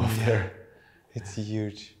long above there. It's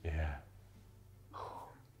huge. Yeah.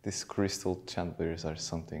 These crystal chandeliers are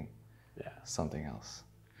something. Yeah. Something else.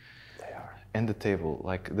 They are. And the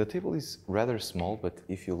table is rather small, but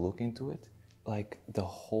if you look into it, like the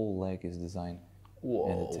whole leg is designed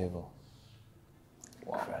in the table.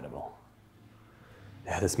 Wow. Incredible.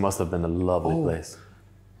 Yeah, this must have been a lovely place.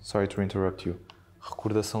 Sorry to interrupt you.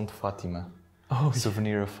 Recordação de Fátima. Oh,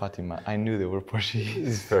 souvenir of Fátima. I knew they were Portuguese.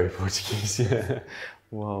 It's very Portuguese, yeah.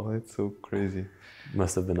 Wow, that's so crazy.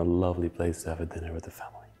 Must have been a lovely place to have a dinner with the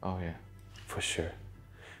family. Oh yeah. For sure.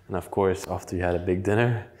 And of course, after you had a big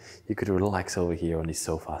dinner, you could relax over here on these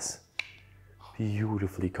sofas.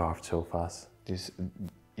 Beautifully carved sofas. This,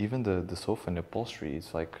 even the sofa and the upholstery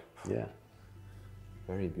is like, Yeah.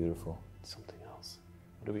 very beautiful. Something else.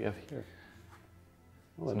 What do we have here?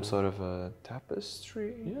 Some sort of a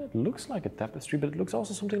tapestry? Yeah, it looks like a tapestry, but it looks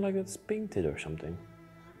also something like it's painted or something.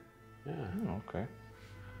 Yeah. Oh, okay.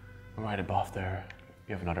 Right above there,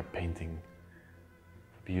 we have another painting.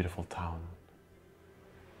 Beautiful town.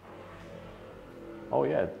 Oh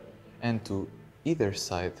yeah. And to either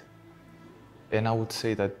side, and I would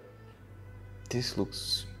say that this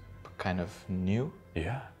looks kind of new,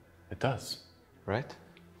 Yeah, it does. right?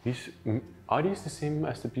 Are these the same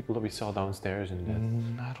as the people that we saw downstairs in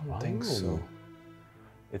the... I don't think so.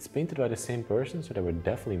 It's painted by the same person, so they were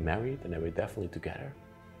definitely married and they were definitely together.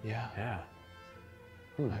 Yeah, Yeah.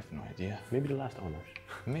 I have no idea. Maybe the last owners.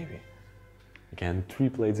 Maybe. Again, 3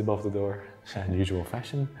 plates above the door, in usual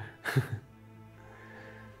fashion.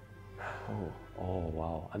 Oh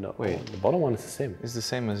wow. I know. Wait. The bottom one is the same. It's the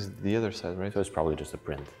same as the other side, right? So it's probably just a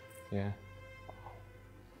print. Yeah.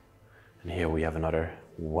 And here we have another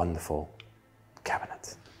wonderful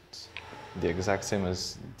cabinet. The exact same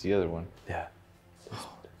as the other one. Yeah.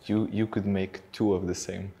 You could make 2 of the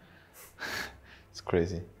same. It's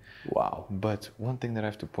crazy. Wow. But one thing that I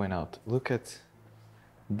have to point out, look at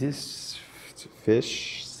this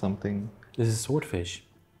fish, something. This is swordfish.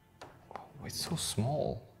 Oh, it's so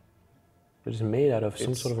small. It is made out of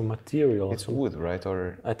some sort of a material. It's wood, right?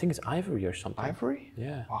 Or I think it's ivory or something. ivory?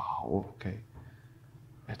 Yeah. Wow, okay.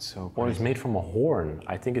 It's so Or it's crazy. made from a horn.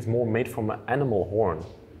 I think it's more made from an animal horn.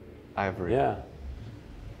 Ivory. Yeah.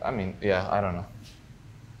 I mean, yeah, I don't know.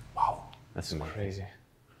 Wow. That's It's crazy.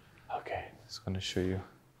 Okay. Just gonna show you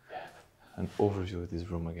an overview of this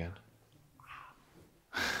room again.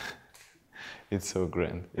 It's so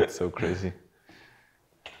grand. It's so crazy.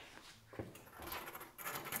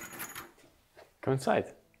 Go inside.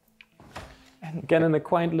 And again in a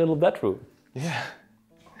quaint little bedroom. Yeah.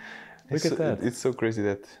 Look at that. It's so crazy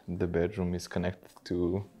that the bedroom is connected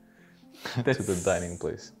to to the dining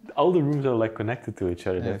place. All the rooms are like connected to each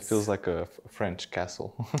other. Yeah, it feels like a French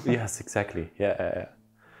castle. Yes, exactly. Yeah.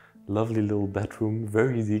 Lovely little bedroom,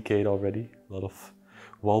 very decayed already. A lot of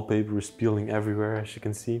wallpaper is peeling everywhere, as you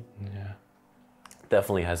can see. Yeah.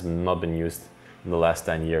 Definitely has not been used in the last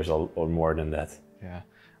 10 years or more than that. Yeah.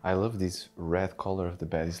 I love this red color of the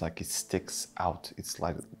bed. It's like it sticks out. It's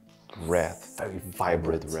like red, very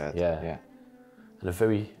vibrant red. Yeah. And a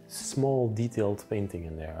very small detailed painting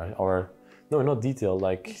in there. Or no, not detailed,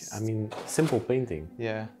 like, I mean, simple painting.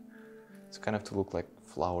 Yeah. It's kind of to look like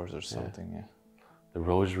flowers or something, yeah. The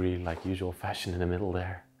rosary, like usual fashion in the middle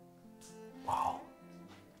there. Wow.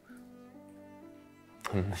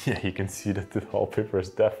 Yeah, you can see that the wallpaper has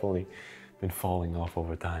definitely been falling off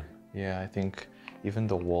over time. Yeah, I think even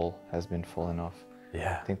the wall has been falling off.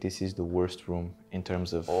 Yeah. I think this is the worst room in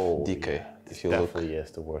terms of decay. Yeah. If you Definitely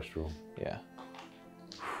is the worst room. yeah.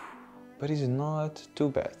 But it's not too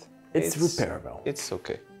bad. It's repairable. It's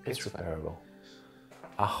okay. It's fine. repairable.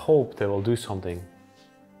 I hope they will do something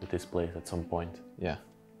with this place at some point. Yeah,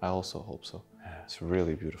 I also hope so. Yeah. It's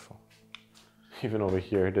really beautiful. Even over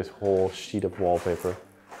here, this whole sheet of wallpaper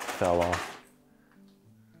fell off.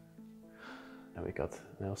 And we got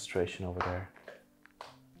an illustration over there.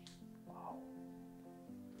 Wow.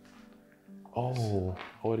 Oh,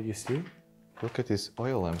 what do you see? Look at this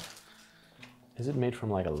oil lamp. Is it made from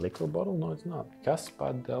like a liquor bottle? No, it's not.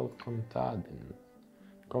 Caspa del Contadin.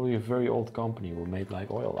 Probably a very old company who made like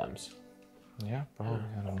oil lamps. Yeah, probably.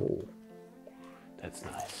 I don't know. Oh, that's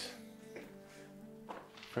nice.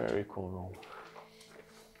 Very cool room.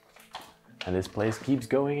 And this place keeps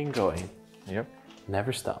going and going. Yep.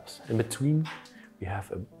 Never stops. In between, we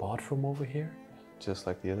have a bathroom over here. Just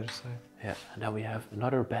like the other side. Yeah, and then we have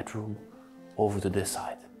another bedroom over to this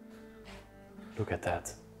side. Look at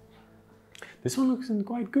that. This one looks in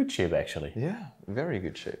quite good shape, actually. Yeah, very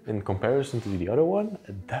good shape. In comparison to the other one,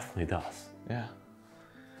 it definitely does. Yeah.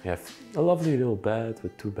 You have a lovely little bed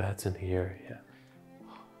with 2 beds in here.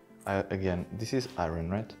 Yeah. Again, this is iron,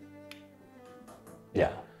 right?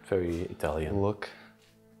 Yeah, very Italian. Look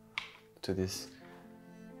to this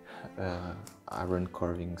iron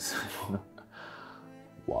carvings.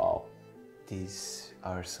 Wow. These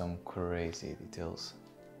are some crazy details.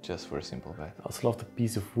 just for a simple bed. I also love the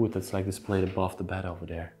piece of wood that's like displayed above the bed over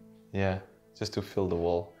there. Yeah, just to fill the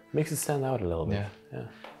wall. Makes it stand out a little bit.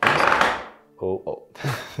 Yeah. Oh.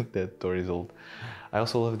 That door is old. I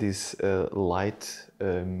also love this light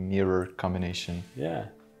mirror combination. Yeah.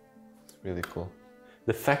 It's really cool.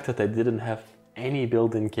 The fact that they didn't have any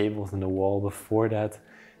built-in cables in the wall before that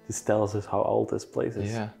just tells us how old this place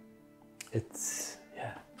is. Yeah. It's,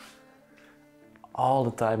 yeah. All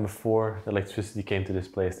the time before the electricity came to this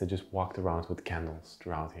place, they just walked around with candles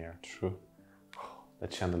throughout here. True.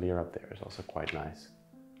 That chandelier up there is also quite nice.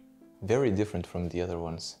 Very different from the other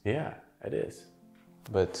ones. Yeah, it is.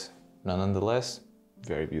 But nonetheless,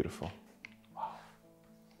 very beautiful. Wow.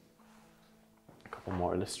 A couple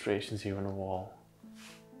more illustrations here on the wall.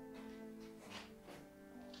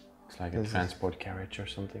 It's like a transport carriage or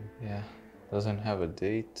something. Yeah. Doesn't have a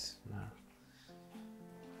date. No.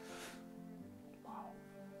 Wow.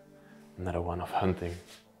 Another one of hunting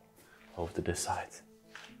over to this side.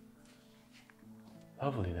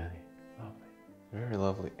 Lovely, Danny. Lovely. Very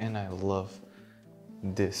lovely. And I love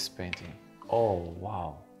this painting. Oh,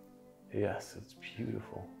 wow. Yes, it's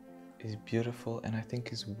beautiful. It's beautiful, and I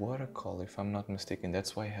think it's watercolor, if I'm not mistaken.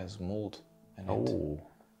 That's why it has mold in it. Oh,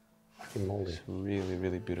 fucking moldy. It's really,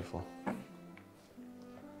 really beautiful.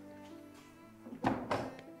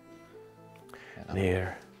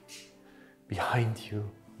 There, behind you,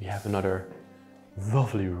 we have another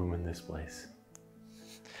lovely room in this place.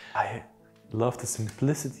 I love the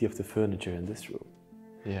simplicity of the furniture in this room.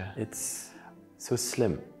 Yeah. It's so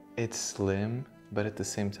slim. It's slim, but at the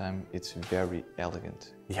same time, it's very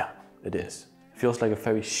elegant. Yeah, it is. It feels like a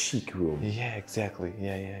very chic room. Yeah, exactly.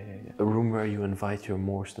 Yeah. A room where you invite your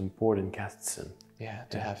most important guests in. Yeah,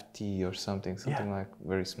 to have tea or something like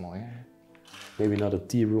very small. Yeah. Maybe not a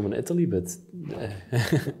tea room in Italy, but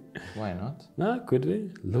Why not? no, could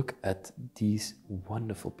we? Look at these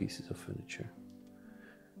wonderful pieces of furniture.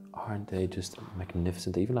 Aren't they just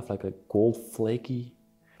magnificent? They even have like a gold flaky,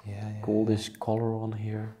 goldish color on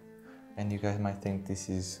here. And you guys might think this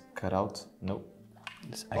is cut out. Nope.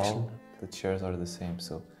 It's actually All the chairs are the same,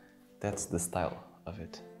 so that's the style of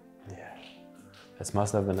it. yeah. This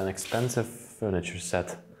must have been an expensive furniture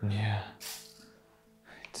set. Yeah.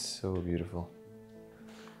 It's so beautiful.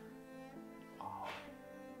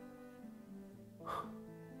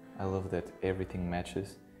 I love that everything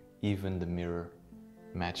matches, even the mirror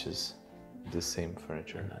matches the same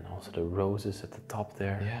furniture. And then also the roses at the top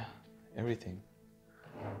there. Yeah, everything.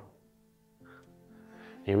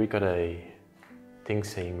 Here we got a thing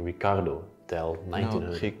saying Ricardo del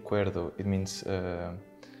 1900. No, recuerdo. It means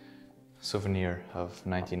souvenir of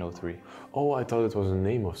 1903. Oh, I thought it was the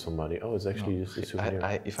name of somebody. Oh, it's actually just a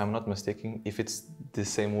souvenir. If I'm not mistaken, if it's the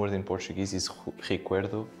same word in Portuguese, it's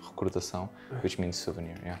recuerdo, recordação, which means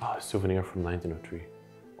souvenir. Yeah. Ah, a souvenir from 1903.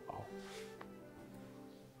 Wow.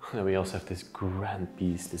 And we also have this grand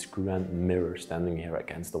piece, this grand mirror standing here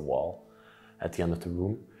against the wall at the end of the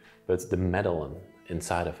room. But the medallion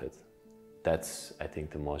inside of it, that's, I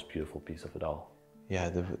think, the most beautiful piece of it all. Yeah,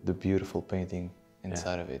 the beautiful painting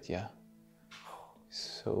inside of it, yeah.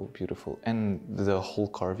 So beautiful. And the whole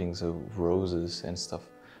carvings of roses and stuff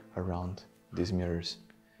around these mirrors.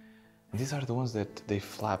 And these are the ones that they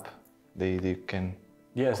flap. They can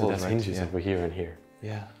Yeah, so close, there's right? hinges over here and here.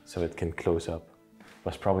 Yeah. So it can close up.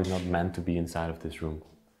 Was probably not meant to be inside of this room.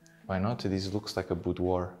 Why not? This looks like a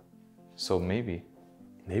boudoir. So maybe.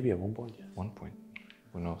 Maybe at one point, yeah. One point.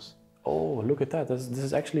 Who knows? Oh, look at that. This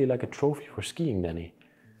is actually like a trophy for skiing, Danny.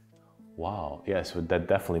 Wow. Yeah, so that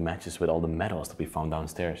definitely matches with all the medals that we found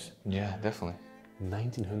downstairs. Yeah, definitely.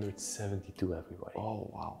 1972, everybody. Oh,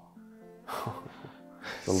 wow.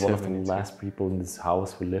 So one of the last people in this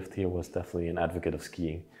house who lived here was definitely an advocate of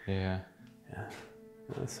skiing. Yeah. Yeah.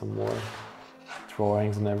 There's some more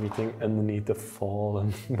drawings and everything underneath the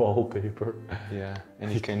fallen wallpaper. Yeah,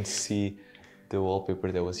 and you can see the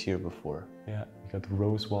wallpaper that was here before. Yeah, you got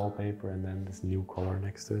rose wallpaper and then this new color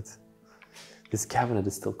next to it. This cabinet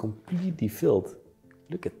is still completely filled.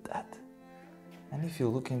 Look at that. And if you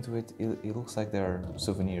look into it, it looks like there are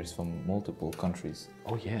souvenirs from multiple countries.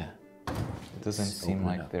 Oh yeah. It doesn't seem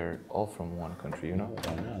like they're all from one country, you know?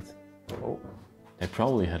 Why not? Oh, they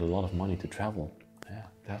probably had a lot of money to travel. Yeah,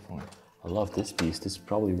 definitely. I love this piece. This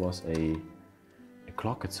probably was a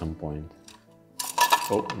clock at some point.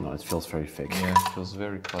 Oh, no, it feels very fake. Yeah, it feels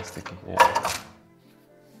very plasticky. Yeah.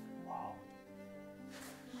 Wow.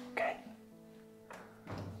 Okay.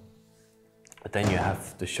 But then you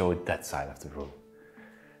have to show that side of the room.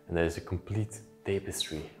 And there's a complete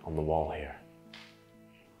tapestry on the wall here,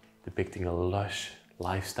 depicting a lush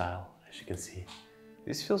lifestyle, as you can see.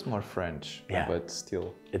 This feels more French, Yeah. but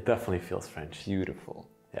still It definitely feels French. beautiful.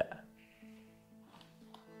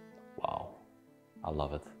 I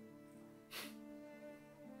love it.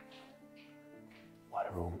 What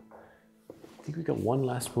a room. I think we got one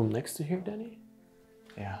last room next to here, Danny.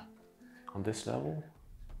 Yeah. On this level.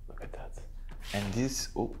 Look at that. And this,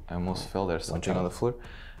 oh, I almost fell there, something on the floor.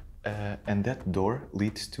 And that door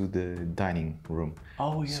leads to the dining room.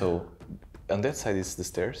 Oh, yeah. So on that side is the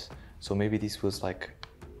stairs. So maybe this was like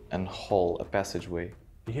a hall, a passageway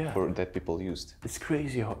that people used. It's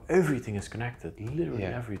crazy how everything is connected, literally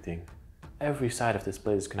everything. Every side of this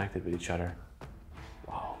place is connected with each other.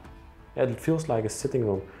 Wow. Yeah, it feels like a sitting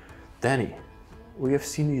room. Danny, we have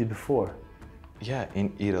seen these before. Yeah,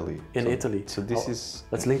 in Italy. In Italy. So this is...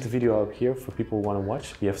 Let's link the video up here for people who want to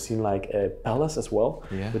watch. We have seen like a palace as well,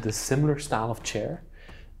 with a similar style of chair.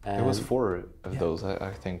 There was 4 of those,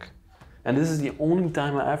 I think. And this is the only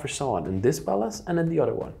time I ever saw it, in this palace and in the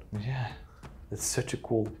other one. Yeah. It's such a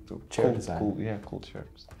cool chair design. Cool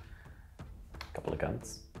chairs. Couple of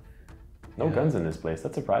guns. No guns in this place,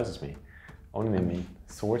 that surprises me. Only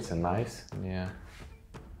swords and knives. Yeah.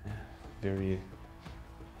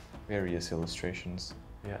 Various illustrations.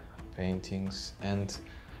 Yeah. Paintings. And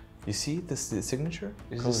you see the signature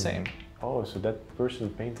is the same. Oh, so that person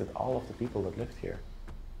painted all of the people that lived here.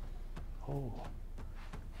 Oh.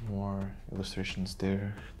 More illustrations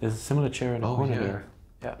there. There's a similar chair in the corner there.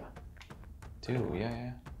 Yeah. Too,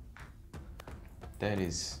 yeah. That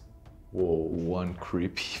is one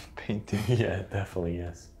creepy painting. Yeah, definitely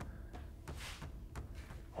is.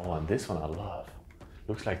 Oh, and this one I love.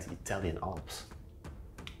 Looks like the Italian Alps.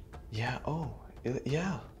 Yeah,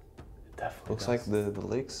 yeah. It definitely looks like the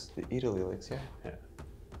lakes, the Italy lakes, yeah.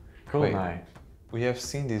 Cool. We have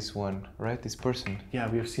seen this one, right? This person. Yeah,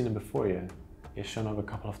 we have seen him before, yeah. He's shown up a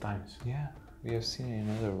couple of times. Yeah, we have seen it in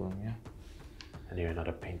another room, yeah. And here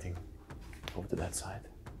another painting over to that side.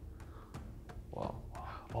 Wow.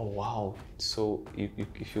 Oh, wow. So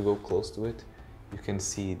if you go close to it, you can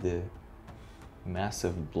see the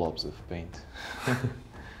massive blobs of paint.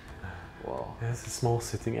 Wow. There's a small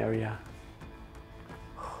sitting area.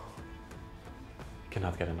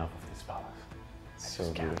 Cannot get enough of this palace.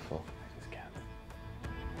 So beautiful. I just can't.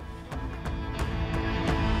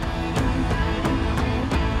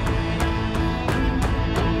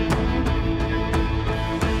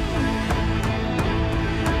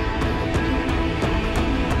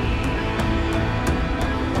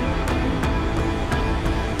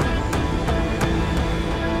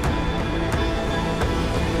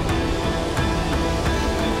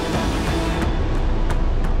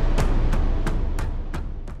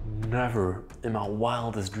 Never in my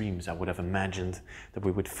wildest dreams I would have imagined that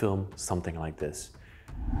we would film something like this.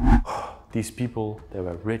 These people, they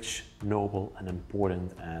were rich, noble and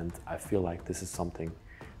important, and I feel like this is something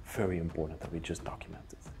very important that we just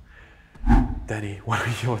documented. Danny, what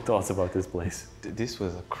are your thoughts about this place? This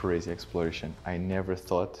was a crazy exploration. I never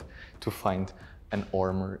thought to find an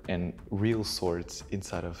armor and real swords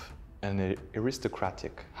inside of an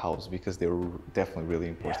aristocratic house, because they were definitely really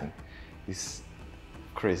important. This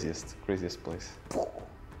craziest place.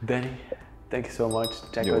 Danny, thank you so much.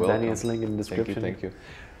 Check out Danny's link in the description. Thank you.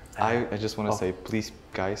 I just want to say, please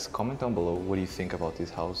guys, comment down below what do you think about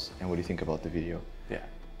this house and what do you think about the video. Yeah.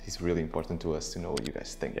 It's really important to us to know what you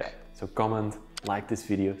guys think. Yeah. So comment, like this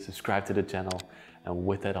video, subscribe to the channel, and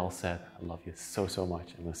with that all said, I love you so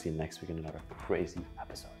much, and we'll see you next week in another crazy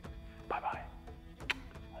episode. Bye bye.